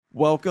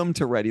Welcome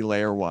to Ready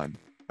Layer One,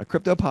 a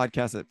crypto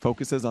podcast that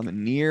focuses on the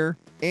Near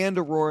and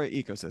Aurora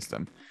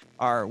ecosystem.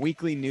 Our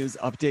weekly news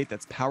update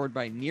that's powered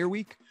by Near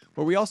Week,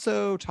 where we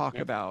also talk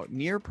about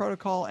Near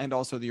protocol and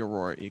also the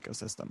Aurora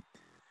ecosystem.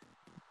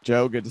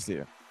 Joe, good to see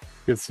you.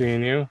 Good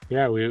seeing you.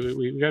 Yeah,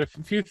 we got a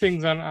few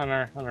things on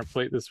our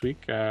plate this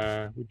week.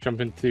 You jumped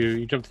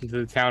into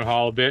the town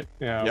hall a bit,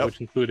 which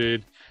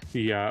included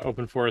the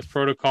open forest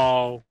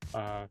protocol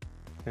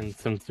and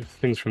some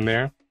things from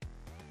there.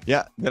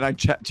 Yeah, then I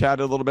chatted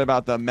a little bit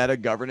about the meta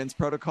governance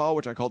protocol,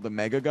 which I called the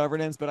mega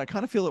governance, but I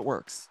kind of feel it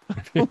works.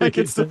 Like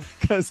it's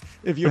because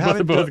if you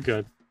haven't both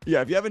good.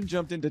 Yeah, if you haven't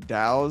jumped into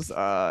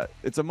DAOs,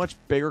 it's a much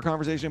bigger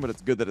conversation, but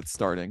it's good that it's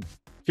starting.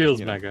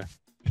 Feels mega.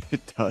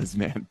 It does,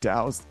 man.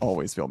 DAOs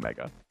always feel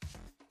mega.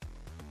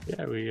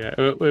 Yeah,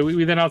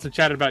 we then also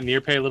chatted about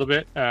NearPay a little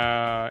bit.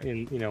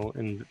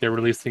 And they're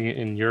releasing it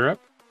in Europe.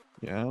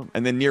 Yeah,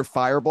 and then Near and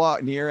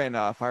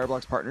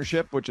Fireblock's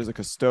partnership, which is a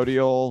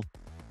custodial.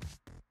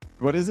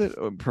 What is it?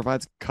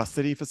 Provides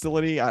custody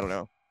facility. I don't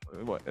know.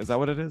 What is that?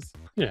 What it is?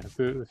 Yeah,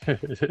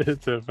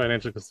 it's a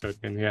financial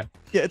custodian. Yeah.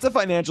 Yeah, it's a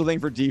financial thing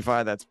for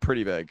DeFi that's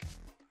pretty big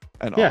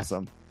and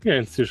awesome. Yeah,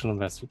 institutional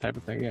investor type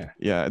of thing. Yeah.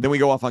 Yeah. Then we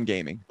go off on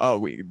gaming.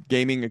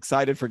 Gaming,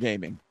 excited for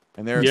gaming.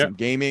 And there's some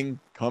gaming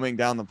coming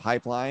down the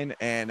pipeline.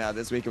 And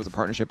this week it was a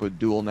partnership with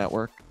Dual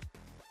Network.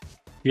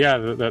 Yeah,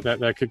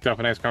 that kicked off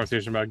a nice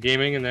conversation about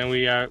gaming, and then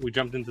we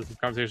jumped into some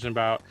conversation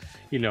about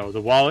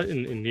the wallet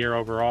and Near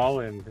overall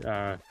and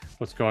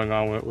what's going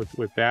on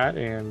with that,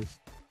 and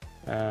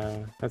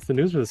that's the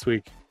news for this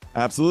week.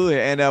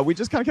 Absolutely, and we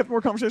just kind of kept more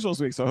conversational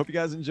this week, so I hope you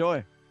guys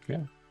enjoy.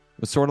 Yeah.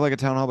 It's sort of like a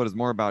town hall, but it's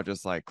more about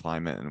just like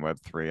climate and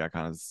Web3. I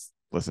kind of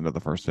listened to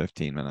the first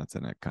 15 minutes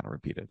and it kind of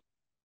repeated.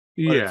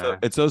 But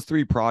it's those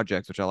three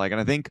projects which I like,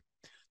 and I think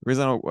the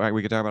reason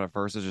we could talk about it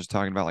first is just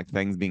talking about like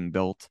things being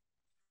built,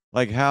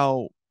 like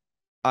how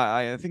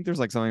I think there's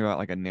like something about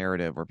like a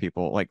narrative where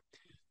people like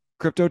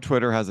crypto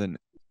Twitter has an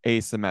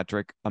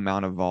asymmetric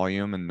amount of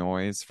volume and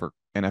noise for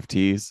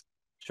NFTs.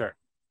 Sure.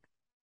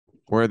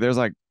 Where there's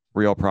like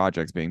real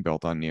projects being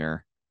built on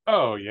Near.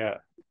 Oh yeah.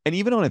 And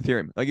even on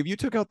Ethereum, like if you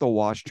took out the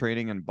wash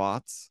trading and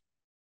bots,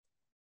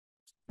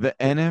 the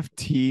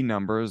NFT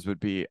numbers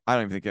would be, I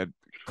don't even think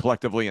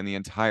collectively in the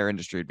entire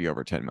industry would be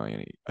over 10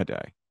 million a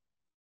day.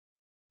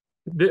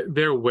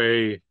 They're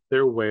way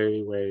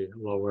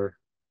lower.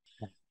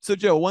 So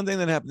Joe, one thing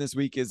that happened this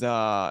week is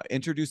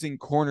introducing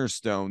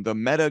Cornerstone, the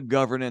meta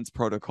governance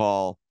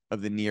protocol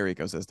of the Near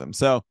ecosystem.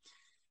 So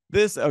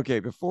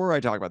before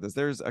I talk about this,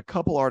 there's a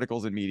couple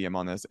articles in Medium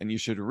on this, and you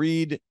should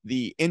read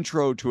the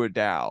intro to a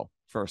DAO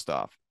first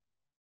off.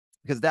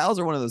 Because DAOs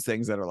are one of those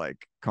things that are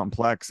like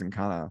complex and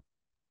kind of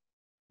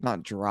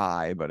not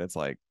dry, but it's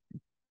like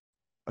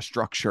a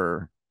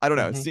structure. I don't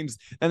know. It seems,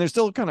 and they're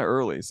still kind of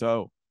early,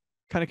 so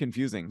kind of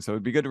confusing. So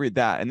it'd be good to read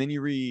that. And then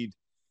you read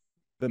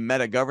the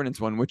meta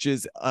governance one, which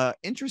is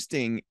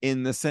interesting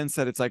in the sense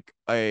that it's like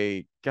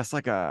I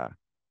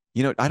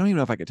don't even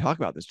know if I could talk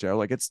about this, Joe.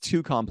 Like it's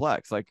too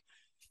complex. Like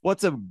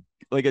what's a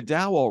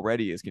DAO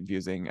already is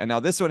confusing. And now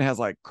this one has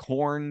like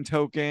corn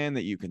token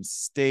that you can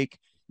stake.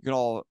 You can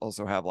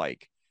also have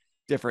like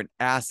different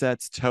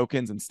assets,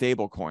 tokens, and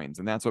stable coins.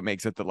 And that's what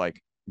makes it the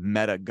like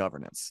meta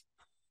governance.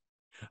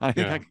 I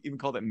think I even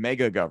called it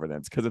mega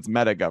governance because it's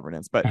meta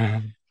governance, but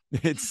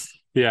it's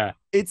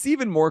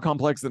even more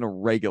complex than a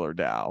regular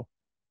DAO.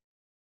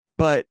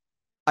 But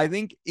I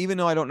think even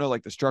though I don't know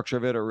like the structure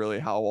of it or really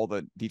how all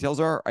the details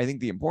are, I think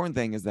the important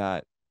thing is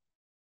that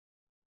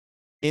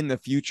in the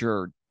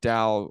future,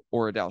 DAO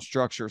or a DAO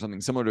structure or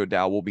something similar to a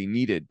DAO will be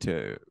needed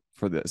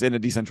for this in a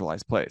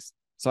decentralized place.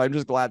 So I'm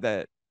just glad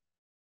that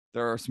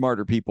there are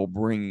smarter people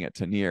bringing it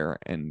to Near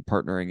and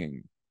partnering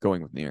and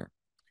going with Near.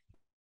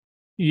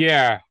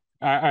 Yeah,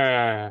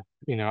 I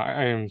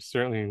am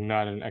certainly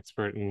not an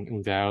expert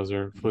in DAOs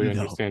or fully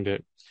understand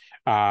it.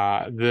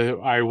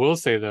 I will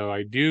say though,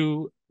 I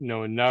do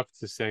know enough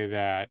to say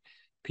that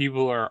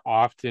people are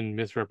often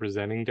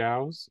misrepresenting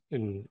DAOs,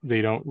 and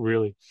they don't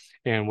really,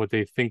 and what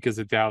they think is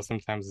a DAO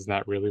sometimes is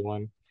not really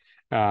one.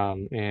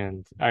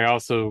 And I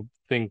also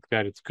think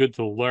that it's good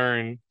to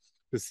learn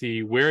to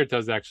see where it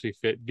does actually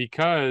fit,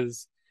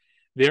 because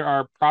there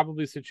are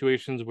probably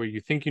situations where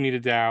you think you need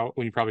a DAO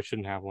when you probably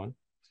shouldn't have one.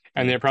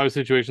 And there are probably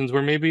situations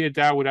where maybe a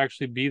DAO would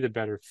actually be the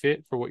better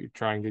fit for what you're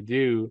trying to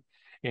do.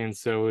 And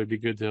so it'd be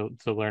good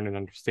to learn and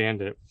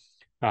understand it.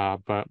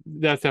 But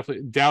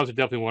DAOs are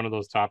definitely one of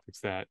those topics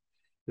that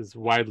is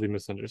widely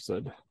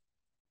misunderstood.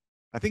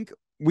 I think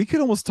we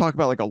could almost talk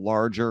about like a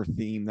larger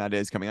theme that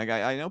is coming. Like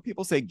I know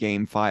people say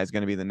GameFi is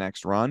going to be the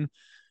next run,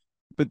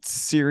 but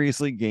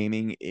seriously,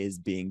 gaming is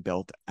being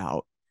built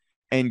out.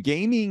 And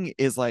gaming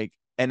is like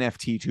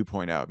NFT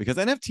 2.0, because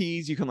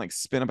NFTs, you can like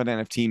spin up an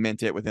NFT,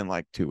 mint it within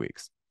like 2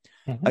 weeks.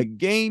 A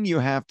game, you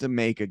have to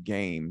make a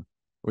game,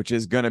 which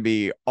is going to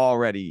be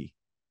already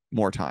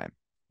more time.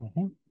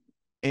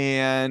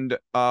 And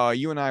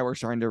you and I were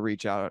starting to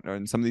reach out,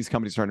 and some of these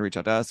companies starting to reach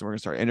out to us, and we're going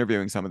to start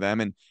interviewing some of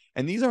them.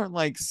 And these aren't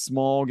like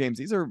small games.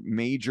 These are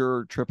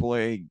major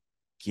AAA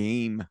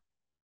game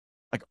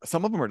like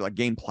some of them are like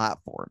game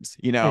platforms,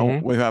 Hmm.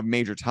 we have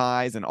major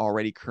ties and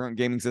already current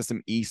gaming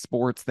system,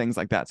 esports, things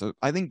like that. So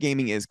I think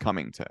gaming is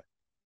coming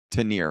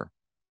to near.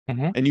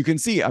 Hmm. And you can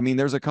see, I mean,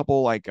 there's a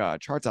couple like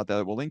charts out there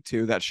that we'll link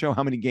to that show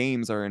how many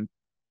games are in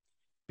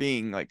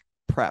being like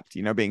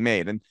prepped, being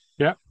made. And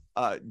Yeah.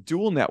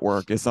 Dual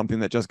Network is something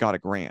that just got a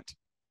grant.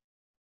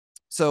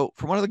 So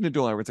from what I look at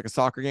Dual Network, it's like a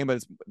soccer game,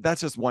 but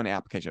that's just one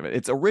application of it.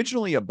 It's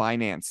originally a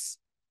Binance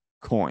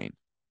coin,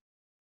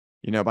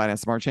 Binance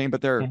Smart Chain,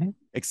 but they're Hmm.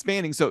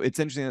 expanding. So it's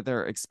interesting that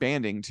they're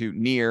expanding to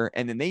Near,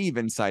 and then they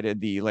even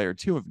cited the layer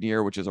 2 of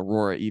Near, which is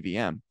Aurora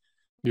EVM.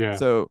 Yeah.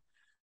 So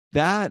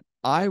that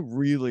I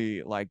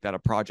really like that a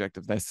project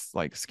of this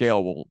like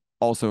scale will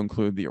also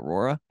include the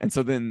Aurora. And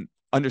so then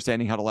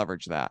understanding how to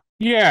leverage that.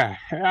 Yeah,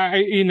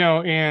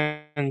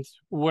 and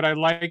what I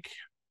like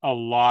a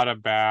lot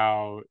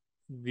about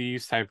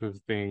these type of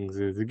things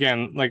is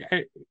again, like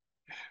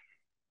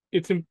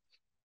it's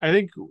I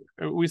think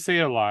we say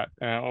it a lot,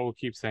 and we'll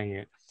keep saying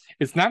it.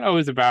 It's not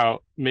always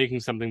about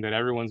making something that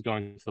everyone's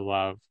going to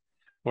love,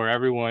 or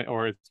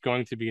it's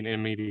going to be an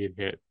immediate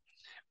hit.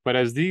 But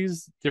as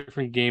these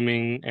different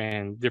gaming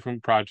and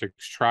different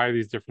projects try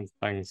these different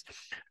things,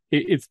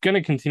 it's going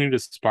to continue to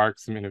spark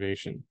some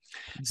innovation.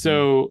 Mhm.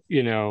 So,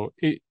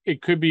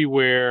 it could be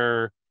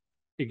where,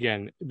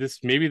 again, this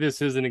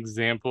is an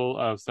example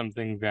of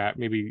something that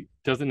maybe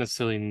doesn't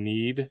necessarily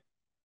need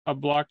a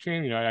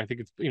blockchain. I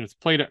think it's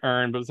play to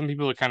earn, but some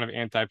people are kind of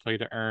anti play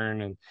to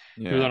earn, and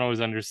people Yeah. don't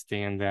always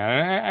understand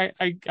that.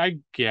 And I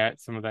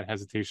get some of that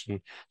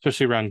hesitation,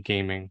 especially around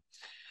gaming.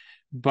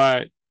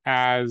 But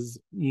as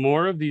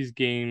more of these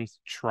games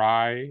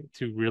try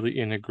to really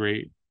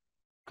integrate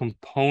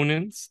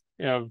components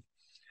of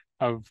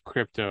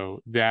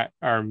crypto that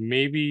are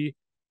maybe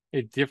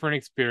a different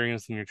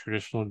experience than your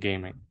traditional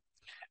gaming,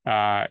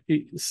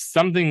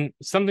 something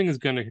is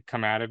going to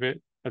come out of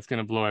it that's going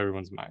to blow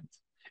everyone's minds.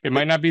 It It,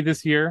 might not be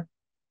this year,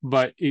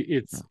 but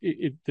you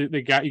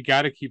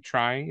got to keep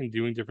trying and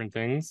doing different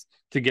things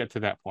to get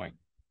to that point.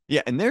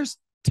 yeah. And there's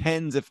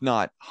tens, if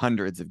not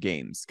hundreds of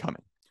games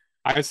coming.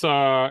 I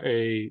saw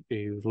a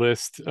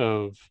list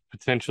of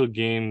potential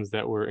games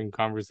that were in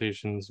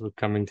conversations with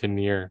coming to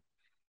near,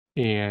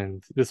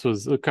 and this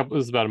was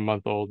about a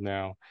month old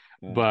now.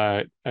 Yeah.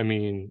 But I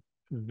mean,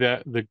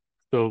 the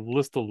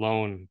list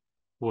alone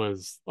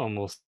was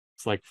almost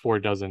like 4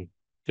 dozen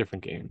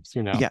different games,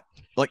 you know. Yeah.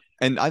 Like,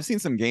 and I've seen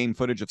some game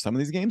footage of some of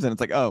these games, and it's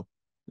like, oh,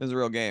 this is a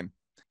real game.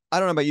 I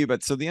don't know about you,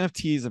 but so the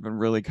NFTs have been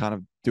really kind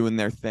of doing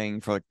their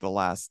thing for like the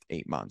last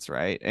 8 months,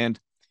 right? And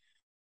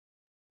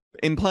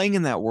in playing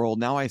in that world,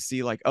 now I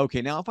see like,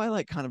 okay, now if I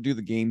like kind of do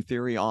the game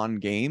theory on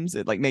games,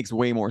 it like makes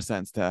way more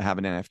sense to have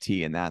an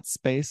NFT in that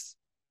space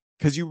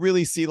because you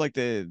really see like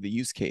the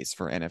use case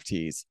for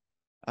NFTs.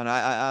 And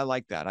I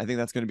like that. I think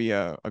that's going to be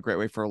a great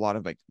way for a lot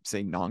of like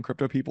say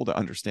non-crypto people to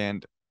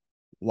understand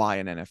why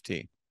an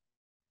NFT.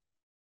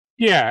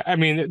 Yeah, I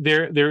mean,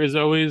 there is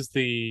always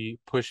the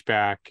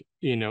pushback,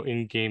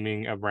 in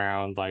gaming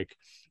around like,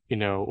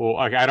 well,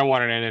 like I don't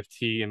want an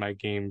NFT in my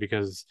game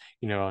because,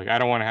 like I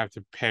don't want to have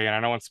to pay and I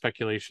don't want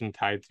speculation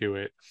tied to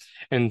it.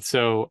 And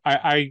so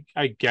I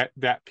get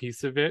that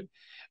piece of it,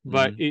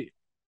 but Mm-hmm.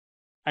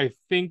 I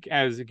think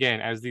as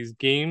these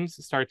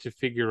games start to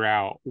figure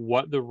out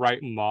what the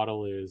right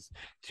model is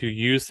to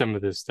use some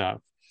of this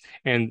stuff,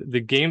 and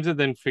the games that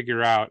then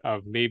figure out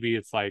of maybe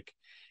it's like,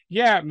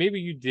 yeah, maybe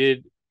you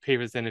did pay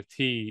for this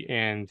NFT,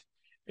 and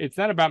it's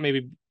not about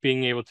maybe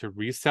being able to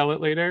resell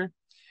it later,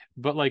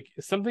 but like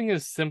something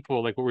as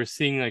simple like what we're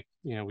seeing, like,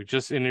 we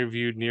just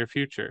interviewed Near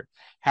Future,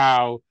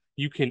 how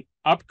you can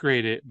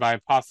upgrade it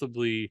by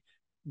possibly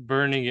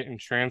burning it and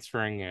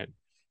transferring it,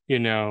 you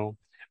know,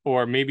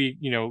 or maybe,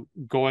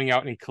 going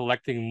out and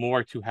collecting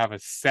more to have a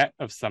set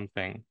of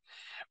something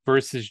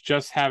versus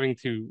just having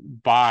to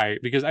buy,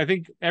 because I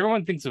think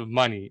everyone thinks of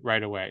money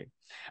right away.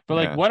 But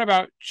like, Yeah. what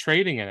about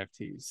trading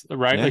NFTs,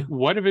 right? Yeah. Like,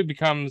 what if it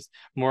becomes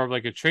more of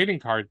like a trading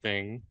card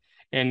thing?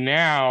 And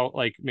now,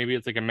 like, maybe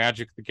it's like a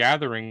Magic the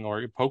Gathering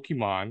or a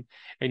Pokemon,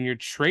 and you're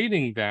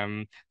trading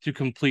them to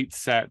complete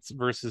sets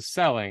versus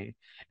selling.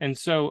 And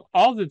so,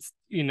 all that's,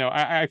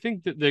 I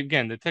think that,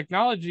 again, the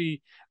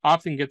technology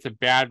often gets a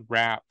bad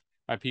rap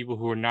by people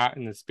who are not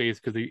in the space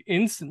because they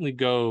instantly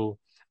go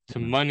to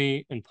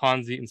money and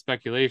Ponzi and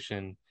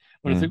speculation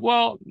when it's Yeah. like,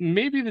 well,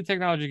 maybe the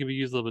technology can be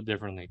used a little bit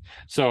differently.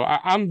 So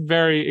I'm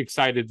very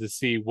excited to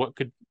see what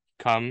could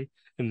come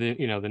in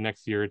the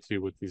next year or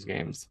two with these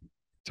games.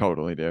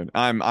 Totally, dude.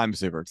 I'm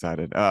super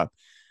excited.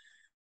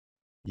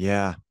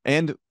 Yeah.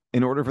 And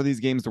in order for these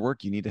games to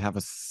work, you need to have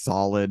a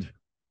solid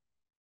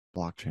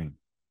blockchain,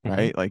 Hmm.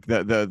 right? Like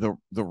the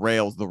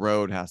rails, the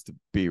road has to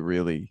be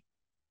really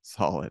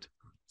solid.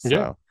 Yeah,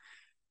 So,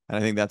 and I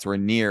think that's where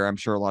near, I'm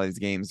sure a lot of these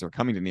games are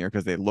coming to near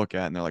because they look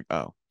at it and they're like,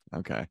 oh,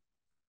 okay.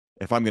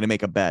 If I'm gonna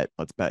make a bet,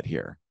 let's bet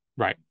here.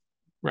 right,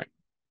 right.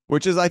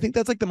 Which is I think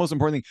that's like the most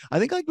important thing. I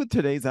think like with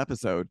today's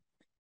episode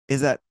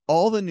is that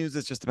all the news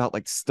is just about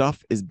like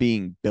stuff is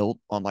being built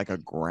on like a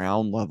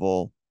ground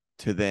level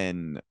to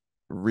then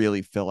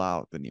really fill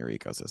out the near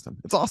ecosystem.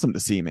 It's awesome to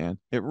see, man.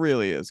 It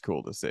really is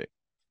cool to see.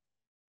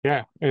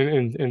 Yeah,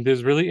 and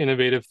there's really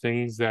innovative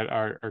things that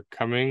are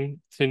coming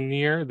to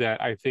near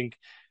that I think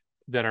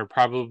that are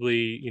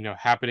probably,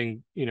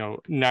 happening,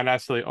 not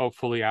necessarily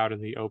fully out in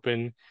the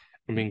open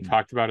and being Mhm.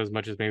 talked about as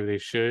much as maybe they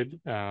should.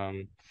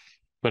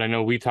 But I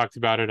know we talked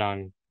about it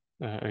on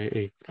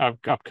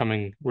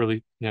upcoming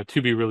really,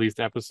 to be released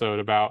episode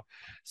about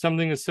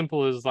something as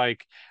simple as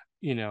like,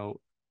 you know,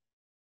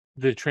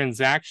 the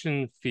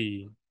transaction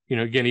fee,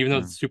 again, even though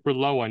Yeah. it's super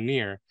low on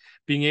near,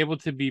 being able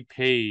to be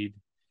paid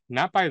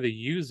not by the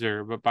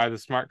user, but by the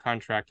smart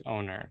contract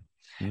owner.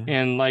 Yeah.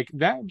 And like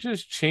that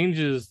just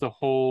changes the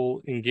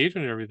whole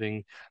engagement and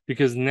everything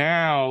because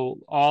now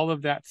all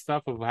of that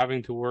stuff of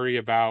having to worry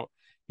about,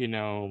 you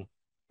know,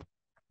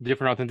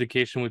 different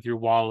authentication with your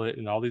wallet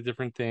and all these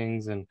different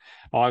things and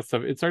all that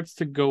stuff, it starts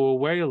to go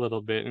away a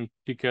little bit. And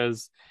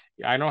because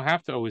I don't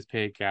have to always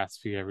pay a gas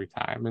fee every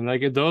time. And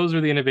like those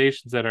are the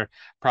innovations that are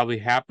probably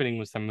happening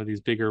with some of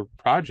these bigger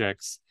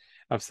projects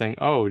of saying,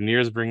 oh,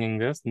 Near's bringing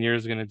this,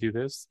 Near's going to do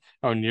this.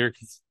 Oh, Near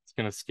is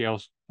going to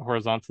scale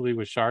horizontally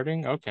with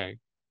sharding. Okay.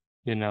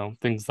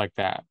 Things like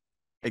that.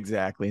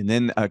 Exactly. And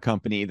then a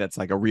company that's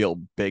like a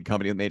real big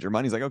company with major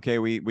money is like, okay,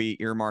 we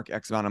earmark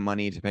X amount of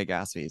money to pay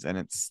gas fees. And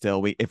it's still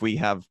we if we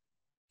have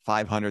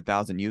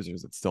 500,000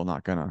 users, it's still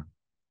not gonna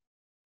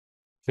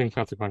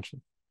Consequential.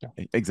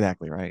 Yeah.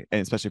 exactly right.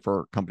 And especially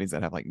for companies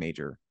that have like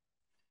major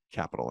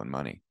capital and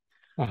money.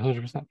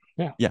 100%.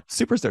 Yeah. Yeah,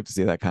 super stoked to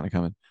see that kind of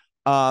coming.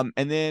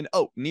 And then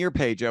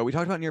Nearpay, Joe. We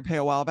talked about Nearpay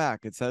a while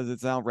back. It says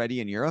it's now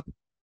ready in Europe.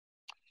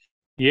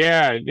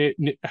 Yeah.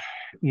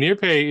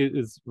 Nearpay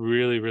is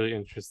really, really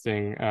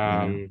interesting.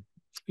 Yeah.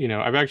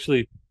 I've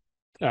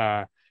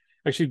uh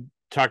actually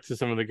talked to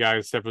some of the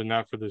guys separately,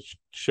 not for the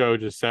show,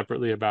 just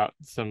separately about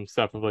some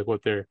stuff of like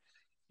what their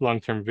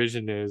long-term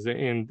vision is.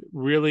 And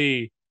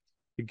really,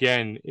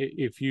 again,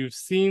 if you've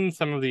seen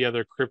some of the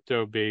other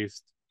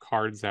crypto-based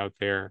cards out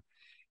there,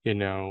 you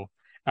know,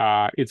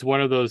 it's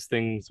one of those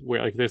things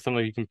where like there's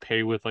something you can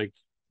pay with, like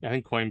I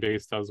think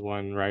Coinbase does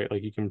one, right?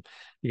 Like you can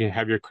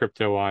have your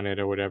crypto on it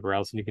or whatever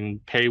else, and you can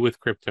pay with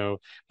crypto.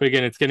 But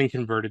again, it's getting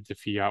converted to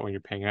fiat when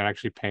you're paying, not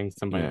actually paying Yeah.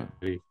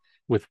 somebody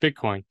with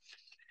Bitcoin.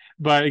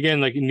 But again,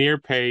 like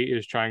Nearpay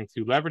is trying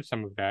to leverage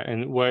some of that.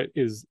 And what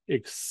is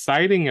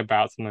exciting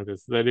about something like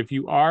this is that if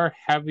you are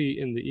heavy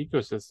in the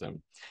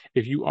ecosystem,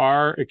 if you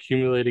are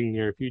accumulating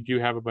Near, if you do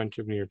have a bunch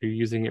of Near, if you're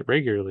using it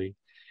regularly,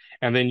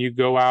 and then you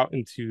go out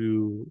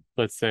into,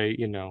 let's say,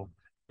 go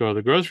to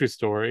the grocery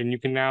store and you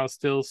can now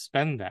still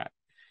spend that.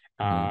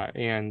 Yeah.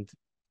 And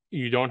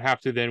you don't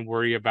have to then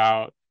worry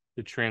about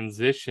the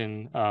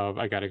transition of,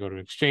 I got to go to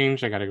an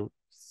exchange, I got to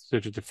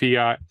switch it to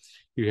fiat.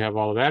 You have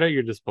all of that at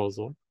your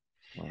disposal.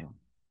 Wow.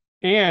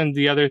 And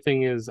the other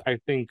thing is, I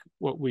think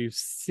what we've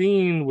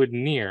seen with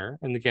Near,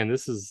 and again,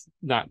 this is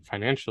not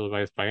financial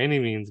advice by any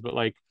means, but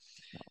like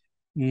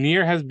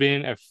Near has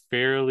been a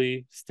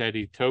fairly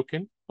steady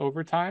token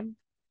over time,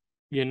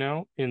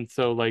 and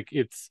so like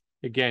it's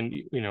again,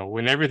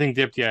 when everything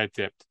dipped, yeah, it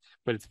dipped,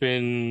 but it's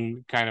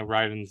been kind of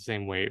riding the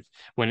same wave.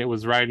 When it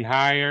was riding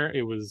higher,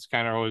 it was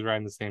kind of always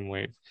riding the same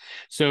wave.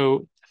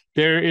 So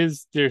there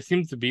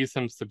seems to be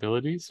some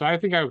stability. So I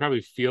think I would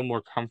probably feel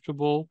more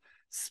comfortable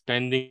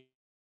spending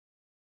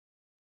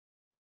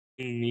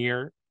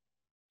Near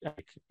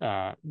like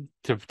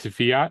to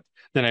fiat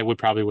than I would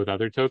probably with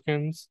other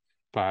tokens,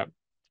 but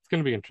it's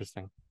going to be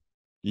interesting.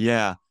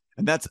 Yeah.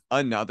 And that's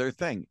another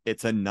thing.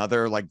 It's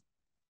another like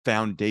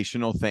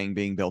foundational thing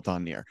being built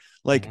on Near.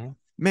 Like, Mm-hmm.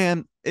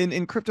 man,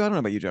 in crypto, I don't know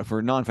about you, Jeff,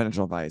 for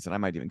non-financial advice, and I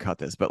might even cut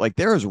this, but like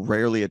there is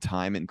rarely a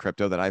time in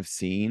crypto that I've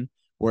seen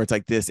where it's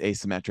like this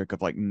asymmetric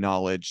of like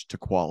knowledge to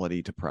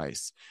quality to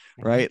price,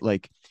 Mm-hmm. right?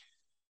 Like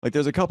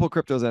there's a couple of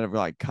cryptos that have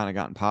like kind of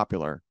gotten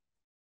popular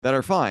that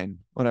are fine,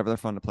 whatever, they're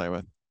fun to play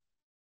with.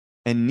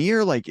 And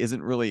Near like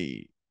isn't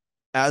really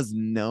as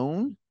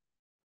known,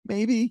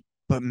 maybe,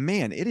 but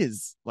man, it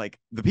is like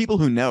the people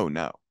who know.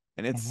 And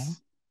Mm-hmm.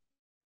 it's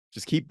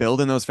just keep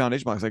building those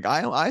foundation blocks. Like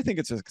I think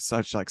it's just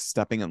such like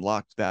stepping in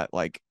luck that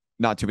like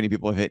not too many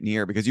people have hit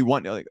Near because you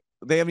want like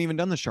they haven't even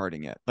done the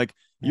sharding yet. Like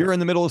Yeah. you're in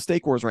the middle of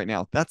stake wars right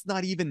now. That's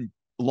not even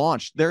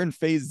launched. They're in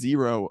phase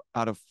 0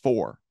 out of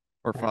 4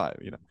 or Right. 5,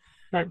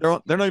 Right.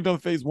 They're not even done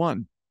phase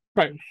 1.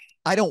 Right.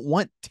 I don't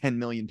want 10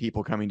 million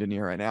people coming to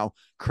Near right now,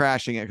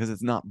 crashing it because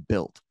it's not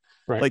built.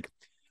 Right. Like,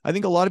 I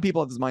think a lot of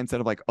people have this mindset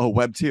of like, oh,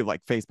 Web 2,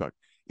 like Facebook.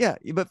 Yeah,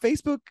 but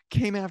Facebook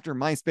came after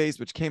MySpace,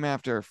 which came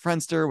after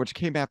Friendster, which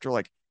came after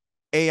like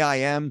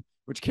AIM,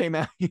 which came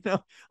out,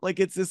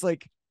 like it's this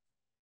like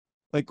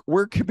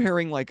we're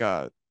comparing like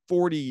a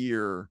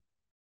 40-year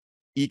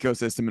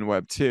ecosystem in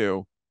Web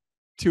 2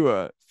 to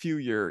a few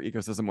year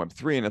ecosystem Web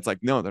 3. And it's like,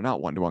 no, they're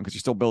not one to one because you're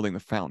still building the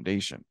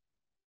foundation.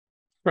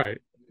 Right.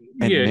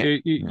 And Yeah,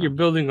 man, you're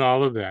building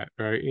all of that,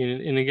 right?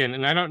 And again,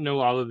 and I don't know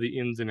all of the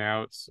ins and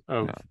outs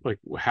of yeah, like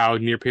how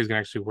Nearpay is going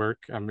to actually work.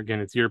 Again,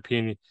 it's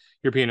European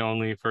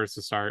only first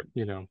to start.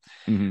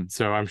 mm-hmm.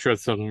 So I'm sure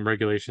it's some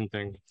regulation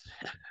thing.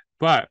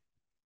 But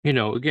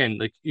again,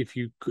 like if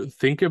you could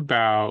think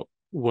about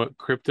what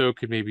crypto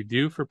could maybe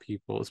do for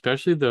people,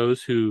 especially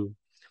those who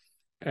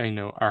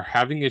are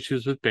having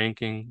issues with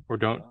banking or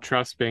don't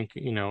trust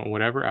banking,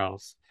 whatever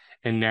else,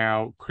 and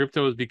now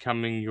crypto is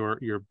becoming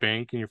your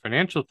bank and your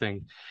financial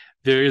thing,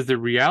 there is the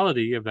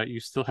reality of that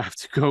you still have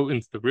to go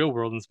into the real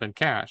world and spend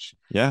cash.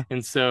 Yeah.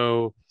 And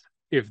so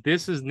if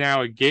this is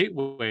now a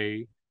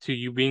gateway to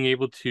you being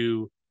able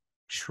to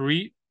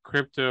treat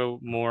crypto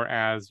more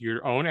as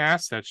your own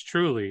assets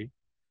truly,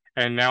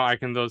 and now I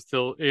can those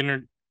still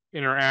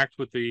interact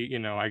with the,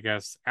 I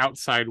guess,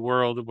 outside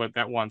world what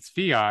that wants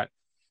fiat,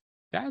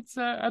 that's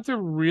a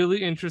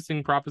really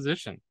interesting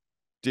proposition.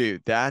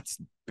 Dude, that's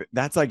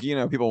like,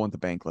 people want the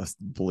bankless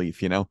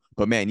belief,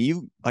 but man,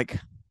 you like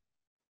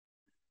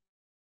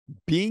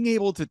being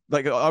able to,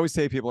 like, I always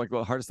say to people, like,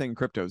 the hardest thing in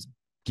crypto is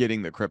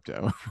getting the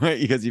crypto, right?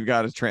 Because you've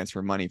got to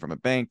transfer money from a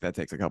bank. That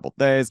takes a couple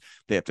days.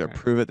 They have to Right.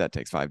 approve it. That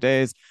takes 5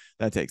 days.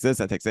 That takes this.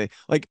 That takes a,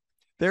 like,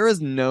 there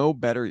is no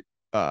better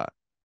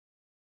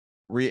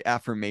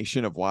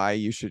reaffirmation of why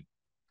you should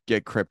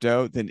get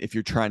crypto than if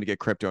you're trying to get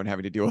crypto and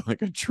having to deal with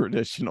like a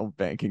traditional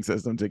banking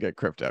system to get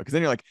crypto. Because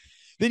then you're like,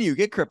 then you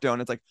get crypto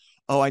and it's like,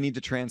 oh, I need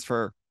to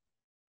transfer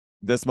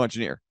this much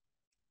in here,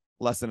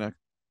 less than a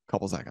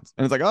couple seconds.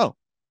 And it's like, oh,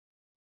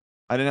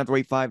 I didn't have to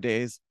wait 5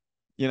 days.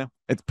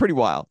 It's pretty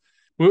wild.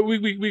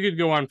 We could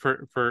go on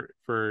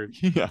for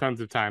Yeah.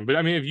 tons of time, but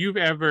I mean, if you've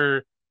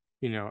ever,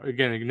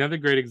 again, another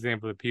great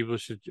example that people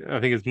should, I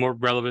think, is more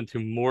relevant to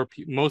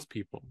most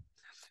people.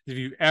 If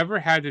you ever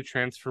had to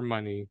transfer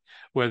money,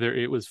 whether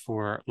it was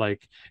for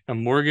like a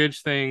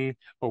mortgage thing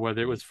or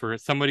whether it was for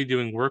somebody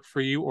doing work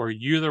for you, or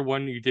you're the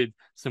one you did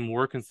some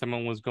work and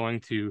someone was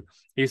going to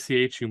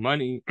ACH you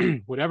money,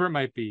 whatever it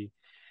might be,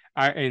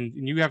 and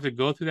you have to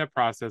go through that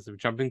process of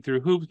jumping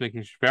through hoops,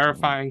 making sure,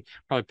 verifying,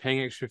 probably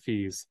paying extra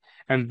fees,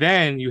 and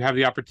then you have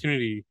the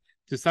opportunity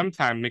to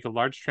sometime make a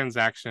large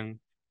transaction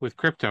with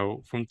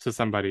crypto to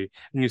somebody,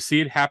 and you see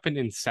it happen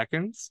in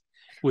seconds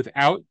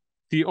without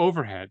the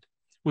overhead,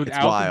 It's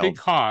without the big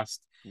wild.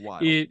 cost.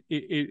 Wild. It's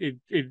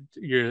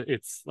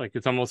like,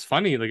 it's almost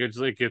funny.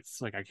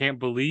 It's like I can't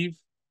believe,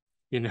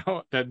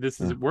 that this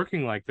is Yeah.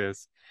 working like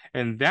this,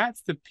 and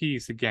that's the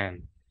piece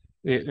again.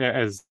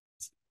 As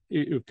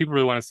if people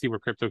really want to see where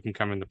crypto can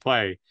come into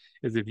play,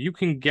 is if you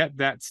can get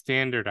that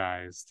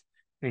standardized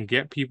and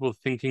get people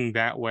thinking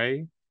that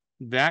way,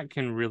 that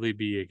can really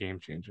be a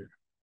game changer.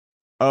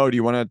 Oh, do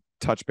you want to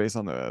touch base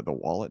on the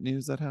wallet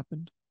news that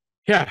happened?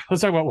 Yeah,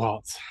 let's talk about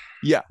wallets.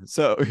 Yeah.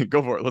 So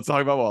go for it. Let's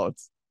talk about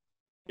wallets.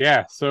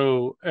 Yeah,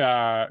 so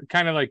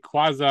kind of like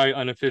quasi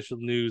unofficial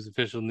news,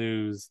 official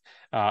news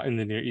in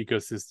the Near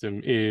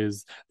ecosystem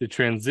is the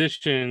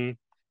transition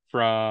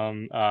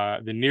from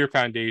the Near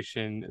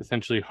Foundation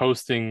essentially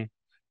hosting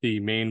the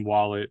main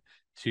wallet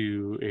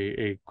to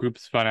a group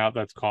spun out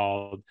that's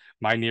called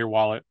My Near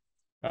Wallet.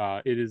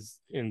 It is,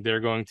 and they're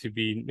going to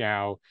be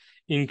now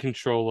in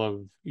control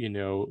of,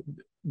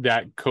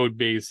 that code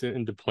base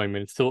and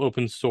deployment. It's still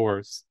open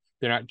source.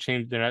 They're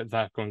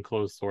not going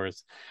closed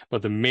source,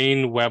 but the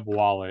main web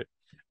wallet,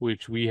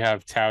 which we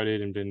have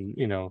touted and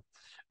been,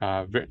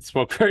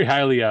 spoke very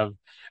highly of,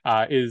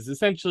 is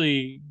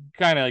essentially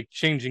kind of like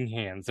changing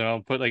hands. And I'll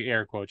put like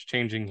air quotes,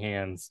 changing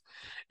hands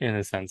in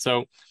a sense.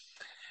 So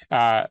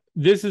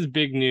this is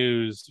big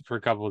news for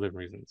a couple of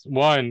different reasons.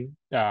 One,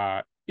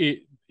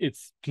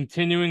 it's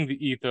continuing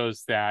the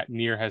ethos that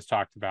Near has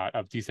talked about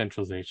of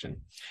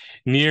decentralization.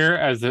 Near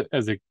as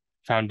a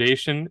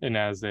foundation and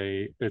as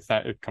it's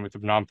not a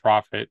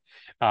nonprofit,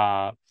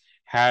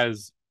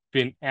 has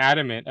been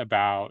adamant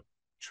about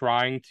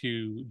trying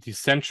to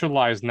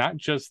decentralize not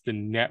just the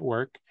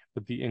network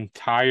but the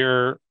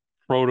entire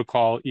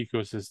protocol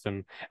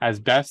ecosystem as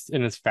best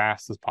and as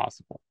fast as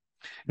possible.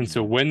 And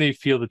so when they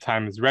feel the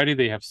time is ready,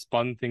 they have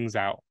spun things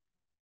out.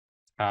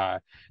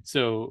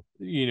 So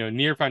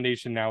Near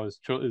Foundation now is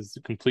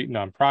a complete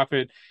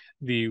nonprofit.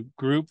 The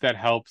group that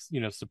helps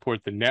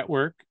support the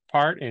network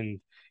part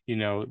and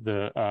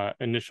the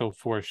initial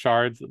 4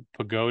 shards,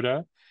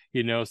 Pagoda,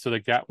 so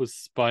like that was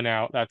spun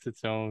out. That's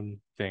its own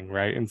thing,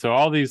 right? And so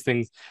all these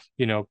things,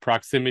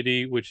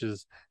 proximity, which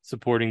is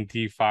supporting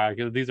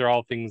DeFi, these are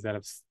all things that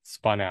have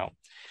spun out.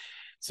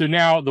 So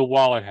now the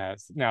wallet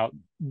has. Now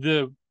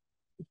the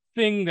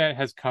thing that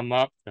has come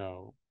up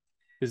though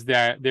is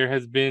that there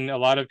has been a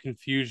lot of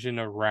confusion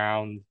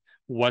around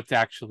what's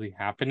actually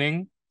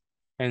happening.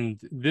 And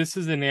this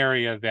is an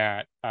area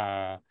that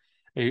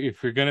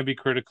if you're going to be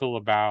critical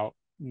about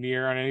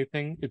Near on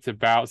anything, it's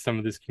about some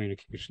of this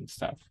communication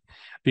stuff,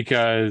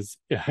 because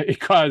it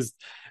caused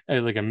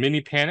like a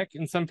mini panic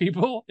in some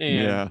people,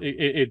 and Yeah.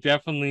 it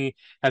definitely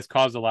has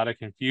caused a lot of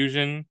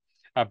confusion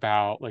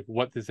about like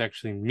what this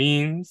actually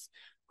means,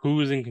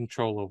 who is in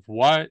control of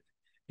what,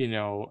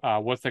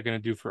 what's that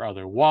going to do for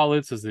other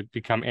wallets? Does it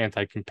become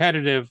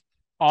anti-competitive?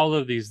 All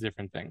of these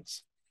different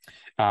things.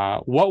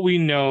 What we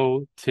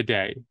know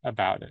today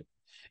about it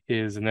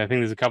is, and I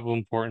think there's a couple of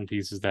important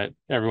pieces that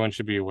everyone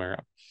should be aware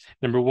of.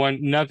 Number one,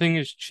 nothing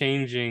is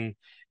changing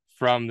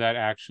from that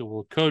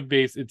actual code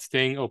base. It's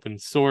staying open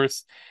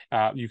source.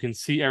 You can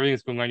see everything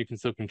that's going on. You can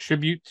still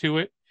contribute to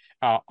it.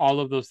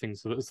 All of those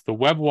things. So the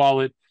web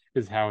wallet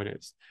is how it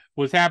is.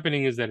 What's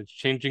happening is that it's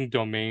changing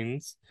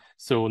domains.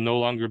 So it will no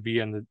longer be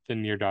on the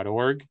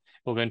near.org.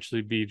 It'll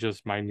eventually be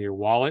just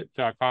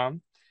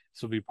mynearwallet.com.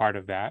 So it'll be part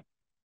of that.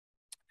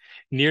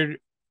 Near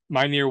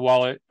My Near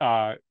Wallet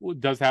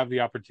does have the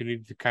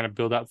opportunity to kind of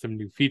build out some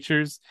new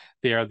features.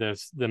 They are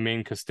the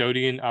main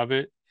custodian of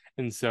it,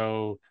 and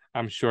so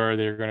I'm sure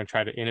they're going to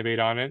try to innovate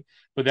on it.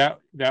 But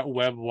that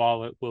web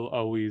wallet will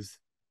always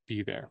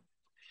be there.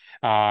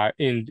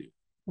 And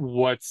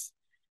what's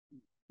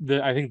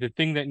I think the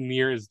thing that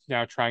Near is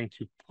now trying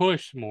to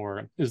push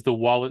more is the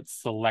wallet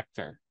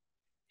selector.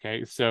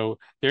 Okay, so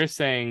they're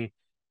saying,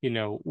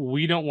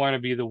 we don't want to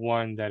be the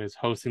one that is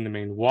hosting the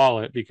main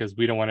wallet because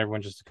we don't want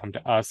everyone just to come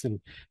to us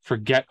and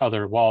forget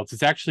other wallets.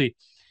 It's actually,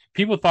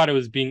 people thought it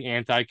was being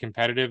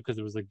anti-competitive because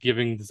it was like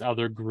giving this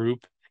other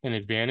group an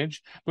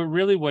advantage, but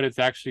really what it's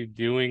actually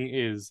doing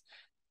is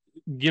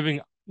giving,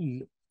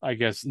 I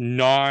guess,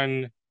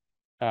 non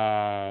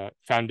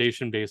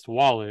foundation based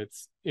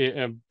wallets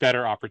a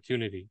better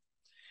opportunity.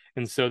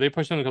 And so they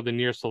push something called the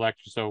near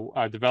selector. So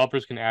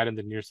developers can add in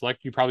the near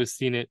select. You've probably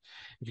seen it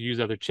if you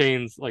use other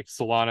chains like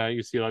Solana.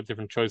 You see a lot of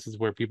different choices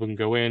where people can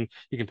go in.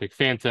 You can pick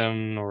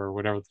Phantom or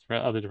whatever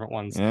other different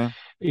ones,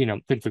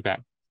 things like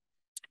that.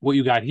 What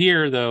you got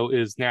here, though,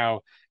 is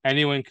now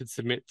anyone could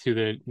submit to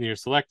the near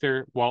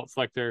selector, wallet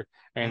selector,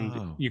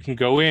 and you can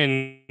go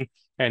in.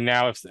 And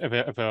now if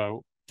a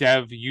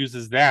dev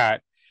uses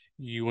that,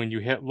 when you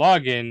hit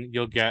login,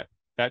 you'll get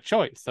that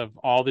choice of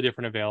all the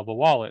different available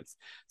wallets.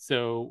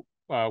 So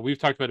we've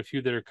talked about a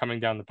few that are coming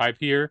down the pipe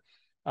here,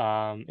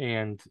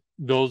 and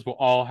those will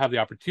all have the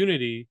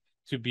opportunity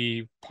to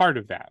be part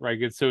of that,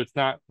 right? So it's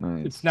not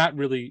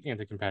really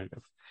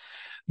anti-competitive.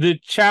 The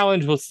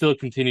challenge will still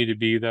continue to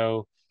be,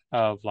 though,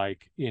 of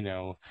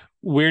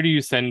where do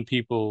you send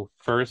people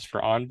first for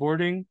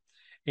onboarding?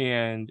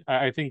 And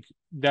I think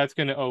that's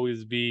going to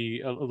always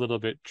be a little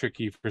bit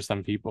tricky for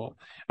some people,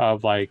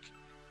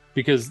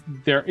 because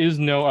there is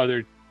no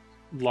other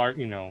large,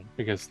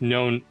 I guess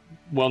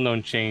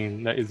well-known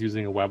chain that is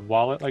using a web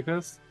wallet like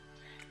this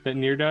that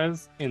Near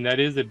does, and that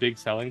is a big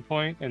selling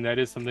point, and that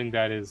is something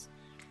that is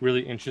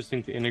really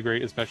interesting to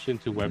integrate, especially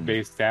into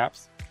web-based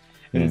apps.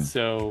 And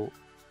so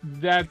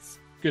that's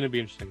going to be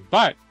interesting.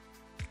 But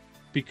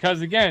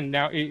because again,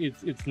 now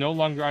it's no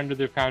longer under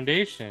their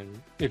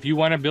foundation. If you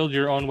want to build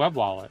your own web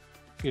wallet,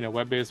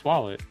 web-based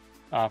wallet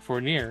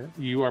for Near,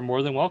 you are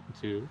more than welcome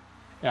to.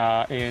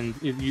 And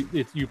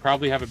you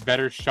probably have a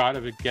better shot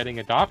of it getting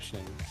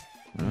adoption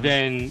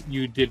than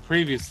you did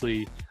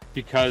previously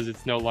because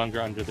it's no longer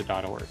under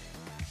the .org.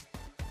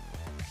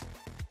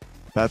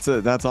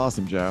 That's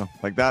awesome, Joe.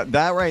 Like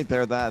that right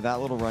there, that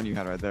little run you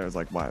had right there is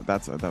like, wow,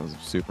 that was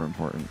super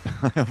important.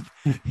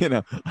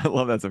 I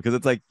love that stuff because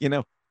it's like,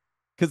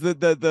 because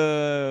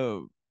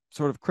the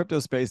sort of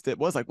crypto space that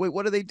was like, wait,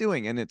 what are they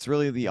doing? And it's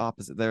really the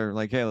opposite. They're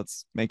like, hey,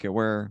 let's make it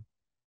where,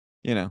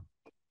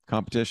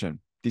 competition,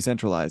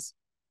 decentralized.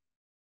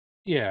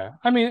 Yeah,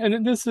 I mean,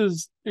 and this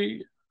is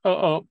it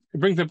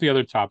brings up the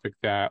other topic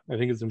that I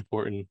think is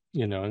important,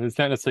 and it's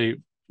not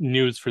necessarily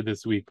news for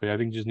this week, but I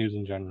think just news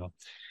in general.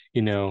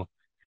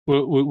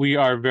 We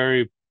are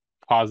very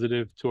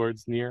positive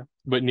towards Near,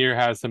 but Near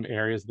has some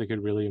areas that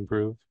could really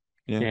improve.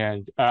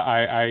 And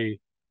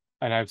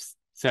I've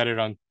said it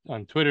on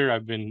Twitter.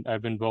 I've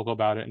been vocal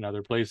about it in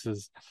other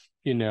places.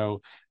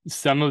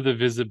 Some of the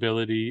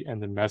visibility and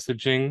the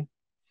messaging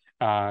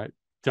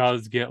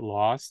does get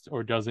lost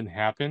or doesn't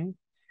happen,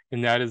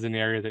 and that is an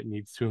area that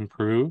needs to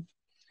improve.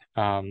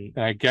 And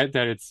I get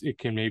that it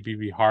can maybe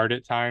be hard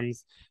at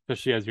times,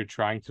 especially as you're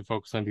trying to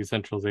focus on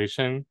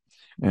decentralization,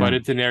 but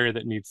it's an area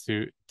that needs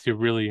to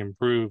really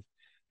improve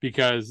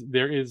because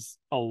there is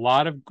a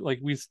lot of, like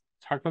we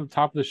talked about at the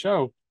top of the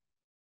show,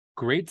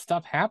 great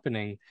stuff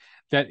happening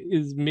that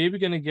is maybe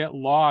going to get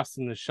lost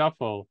in the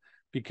shuffle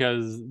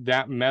because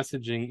that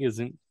messaging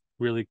isn't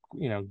really,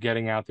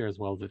 getting out there as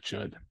well as it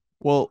should.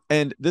 Well,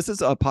 and this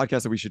is a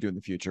podcast that we should do in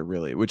the future,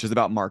 really, which is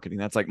about marketing.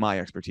 That's like my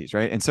expertise,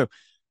 right? And so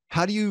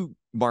how do you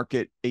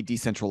market a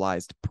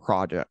decentralized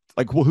project?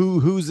 Like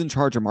who's in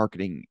charge of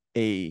marketing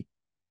a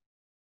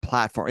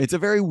platform? It's a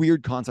very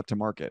weird concept to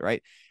market,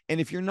 right? And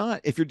if you're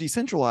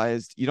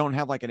decentralized, you don't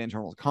have like an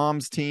internal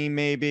comms team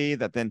maybe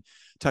that then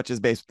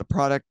touches base with the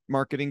product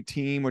marketing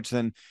team, which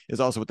then is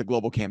also with the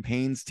global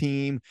campaigns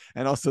team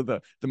and also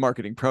the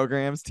marketing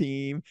programs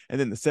team and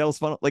then the sales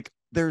funnel. Like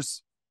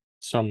there's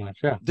so much,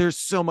 yeah. There's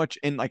so much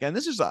in and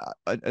this is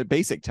a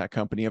basic tech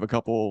company of a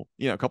couple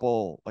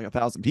like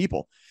 1,000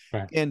 people.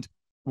 Right. And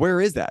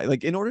where is that?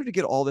 Like in order to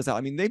get all this out,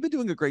 I mean, they've been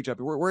doing a great job.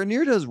 Where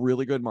Near does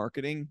really good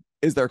marketing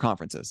is their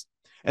conferences.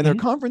 And their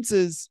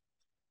conferences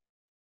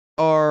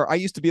I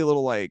used to be a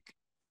little like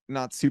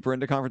not super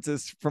into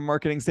conferences from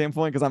marketing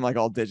standpoint because I'm like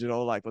all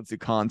digital, like let's do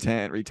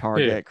content,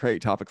 retarget,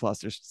 create topic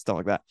clusters, stuff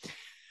like that.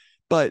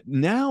 But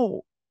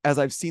now, as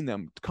I've seen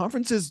them,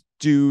 conferences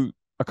do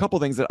a couple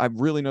things that I've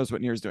really noticed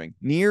what Near is doing.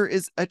 Near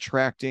is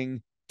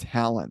attracting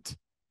talent.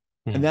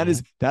 And that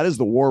is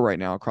the war right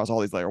now across all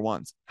these layer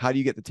ones. How do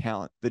you get the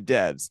talent, the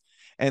devs?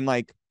 And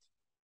like,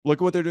 look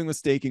at what they're doing with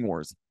staking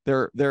wars.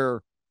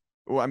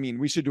 Well, I mean,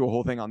 we should do a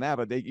whole thing on that,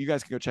 but you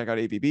guys can go check out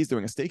AVB's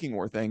doing a staking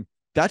war thing.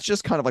 that's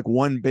just kind of like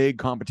one big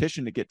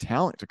competition to get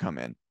talent to come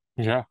in.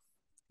 Yeah.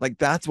 Like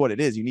that's what it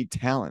is. You need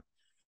talent.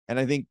 And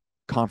I think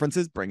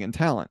conferences bring in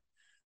talent.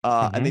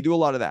 And they do a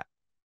lot of that.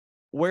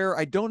 Where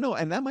I don't know,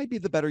 and that might be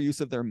the better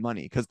use of their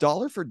money, because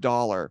dollar for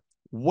dollar,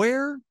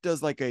 where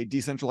does like a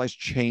decentralized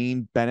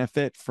chain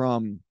benefit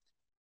from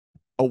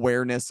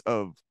awareness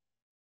of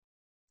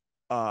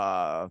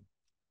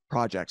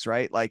projects,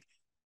 right? Like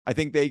I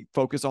think they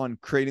focus on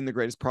creating the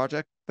greatest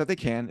project that they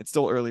can. It's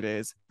still early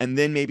days. And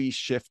then maybe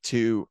shift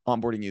to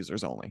onboarding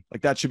users only.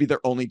 Like that should be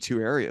their only two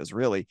areas,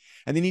 really.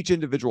 And then each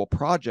individual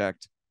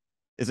project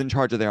is in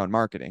charge of their own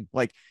marketing.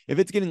 Like if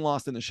it's getting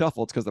lost in the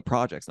shuffle, it's because the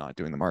project's not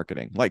doing the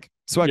marketing. Like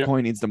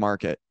Sweatcoin needs to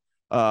market.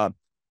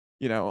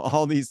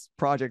 All these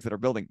projects that are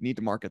building need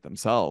to market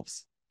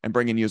themselves and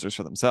bring in users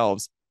for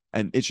themselves.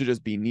 And it should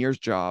just be Near's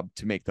job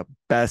to make the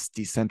best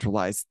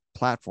decentralized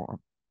platform.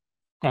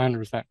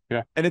 100%.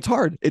 Yeah. And it's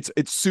hard. It's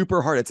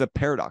super hard. It's a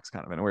paradox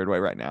kind of in a weird way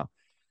right now.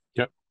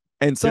 Yep.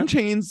 And some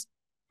chains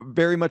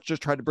very much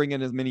just try to bring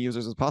in as many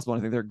users as possible.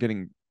 And I think they're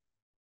getting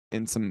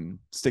in some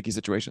sticky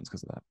situations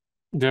because of that.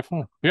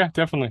 Definitely. Yeah,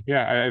 definitely.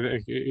 Yeah.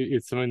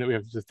 It's something that we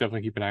have to just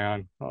definitely keep an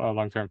eye on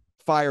long term.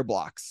 Fire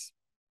blocks.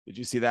 Did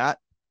you see that?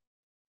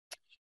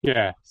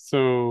 Yeah.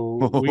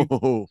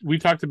 So we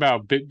talked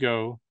about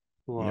BitGo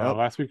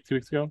last week, 2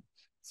 weeks ago.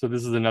 So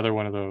this is another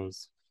one of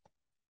those.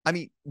 I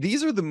mean,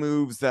 these are the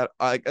moves that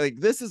I like.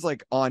 This is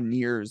like on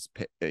Near's,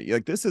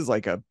 like this is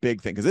like a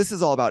big thing because this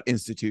is all about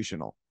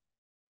institutional.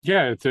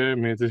 Yeah, it's a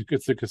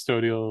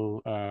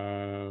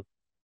custodial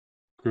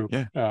group.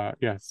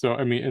 Yeah. So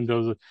I mean, and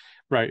those,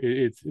 right?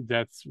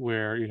 That's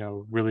where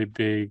really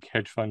big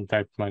hedge fund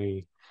type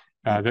money.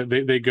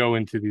 They go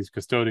into these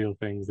custodial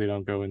things. They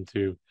don't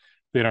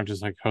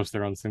just like host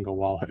their own single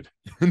wallet.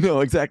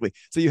 No, exactly.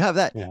 So you have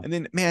that, Yeah. and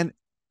then man,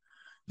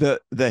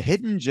 the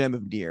hidden gem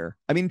of Near,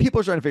 I mean, people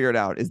are trying to figure it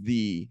out, is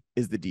the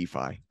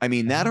DeFi. I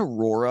mean, that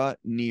Aurora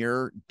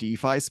Near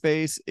DeFi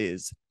space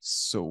is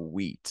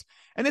sweet.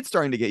 And it's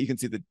starting to you can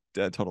see the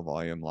total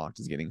volume locked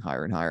is getting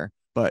higher and higher.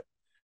 But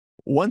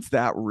once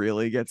that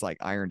really gets like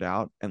ironed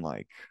out and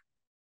like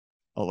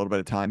a little bit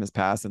of time has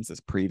passed since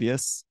this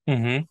previous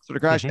sort of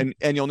crash, and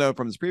you'll know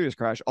from this previous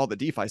crash, all the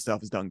DeFi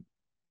stuff is done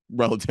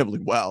relatively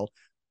well.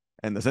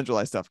 And the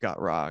centralized stuff got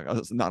raw.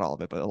 Not all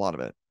of it, but a lot of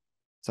it.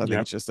 So I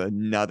think it's just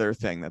another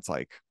thing that's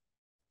like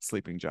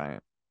sleeping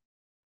giant.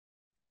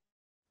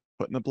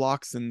 Putting the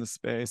blocks in the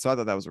space. So I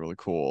thought that was really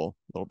cool.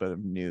 A little bit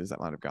of news that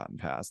might have gotten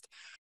past.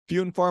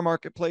 Few and Far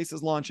Marketplace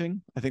is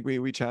launching. I think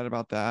we chatted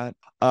about that.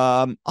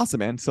 Awesome,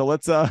 man. So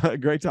let's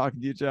great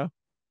talking to you, Joe.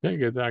 Yeah,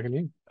 good talking to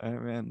you.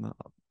 Man,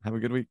 have a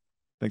good week.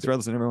 Thanks for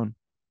listening, everyone.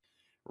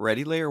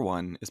 Ready Layer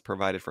 1 is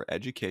provided for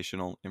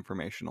educational,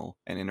 informational,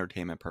 and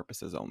entertainment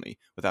purposes only,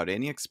 without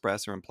any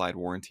express or implied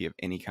warranty of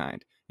any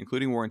kind,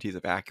 including warranties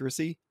of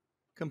accuracy,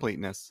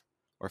 completeness,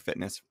 or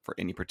fitness for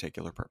any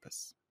particular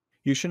purpose.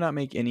 You should not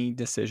make any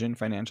decision,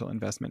 financial,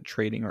 investment,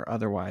 trading, or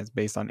otherwise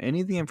based on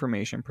any of the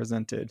information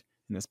presented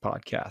in this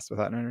podcast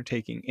without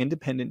undertaking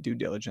independent due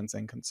diligence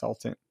and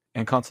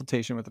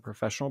consultation with a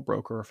professional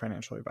broker or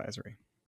financial advisory.